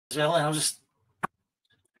as well, and I'll just.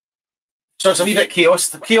 So it's a wee bit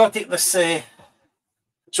chaotic. This. So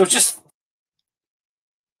just.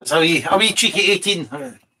 It's a wee cheeky 18.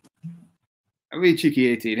 A wee cheeky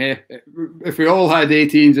 18. Eh? If we all had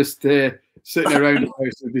 18 just sitting around the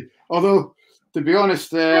house, it'd be. Although, to be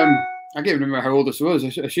honest, I can't remember how old this was.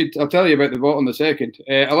 I'll tell you about the bottle in a second.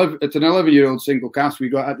 It's an 11-year-old single cask we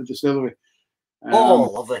got at the distillery.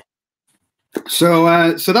 Lovely. So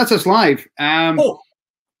that's us live.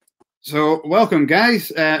 So welcome,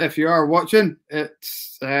 guys. If you are watching,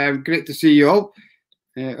 it's great to see you all.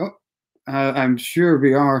 I'm sure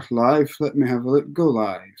we are live. Let me have a look. Go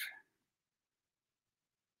live.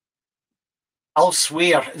 I'll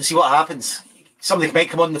swear and see what happens. Somebody might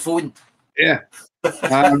come on the phone. Yeah. We've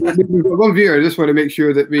got one viewer. I just want to make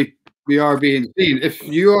sure that we are being seen. If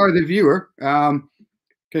you are the viewer, can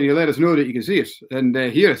you let us know that you can see us and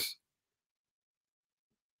hear us?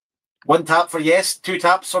 One tap for yes, two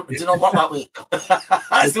taps. It does not work that way.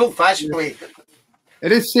 That's the old-fashioned way.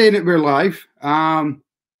 It is saying that we're live. I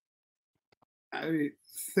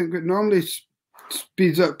think it normally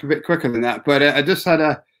speeds up a bit quicker than that, but I just had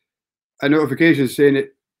a notification saying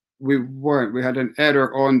that we weren't. We had an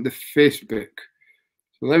error on the Facebook.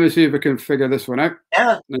 So let me see if I can figure this one out.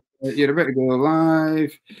 Yeah. You're about to go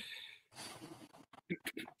live.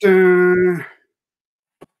 Go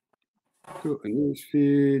to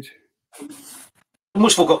newsfeed.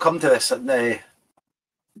 Most folk will come to this and right,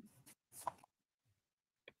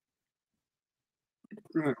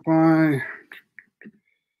 why?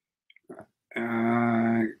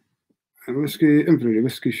 Whisky, Inverurie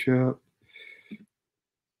Whisky Shop.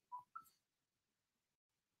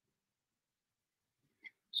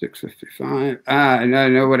 $6.55. And I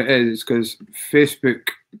know what it is because Facebook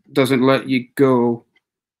doesn't let you go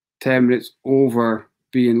 10 minutes over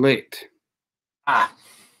being late. I'm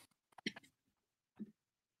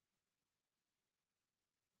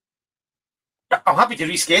happy to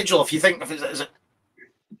reschedule if you think if it's.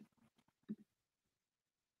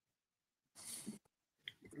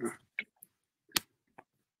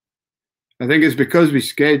 I think it's because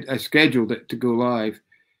I scheduled it to go live.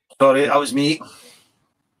 Sorry, that was me.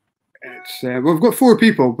 It's we've got 4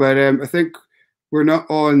 people, but I think we're not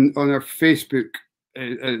on our Facebook,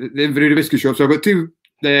 the Inverurie Whisky Shop. So I've got 2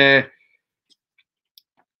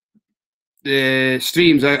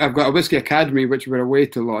 streams. I've got a Whisky Academy, which we're away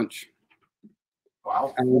to launch.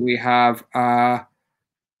 Wow. And we have our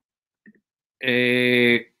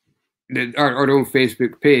own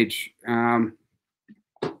Facebook page.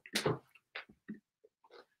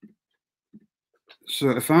 So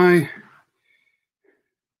if I...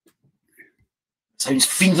 Sounds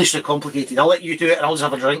fiendishly complicated. I'll let you do it and I'll just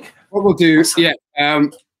have a drink. What we'll do,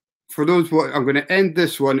 for those, I'm going to end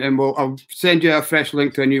this one and I'll send you a fresh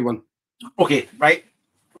link to a new one. Okay, right.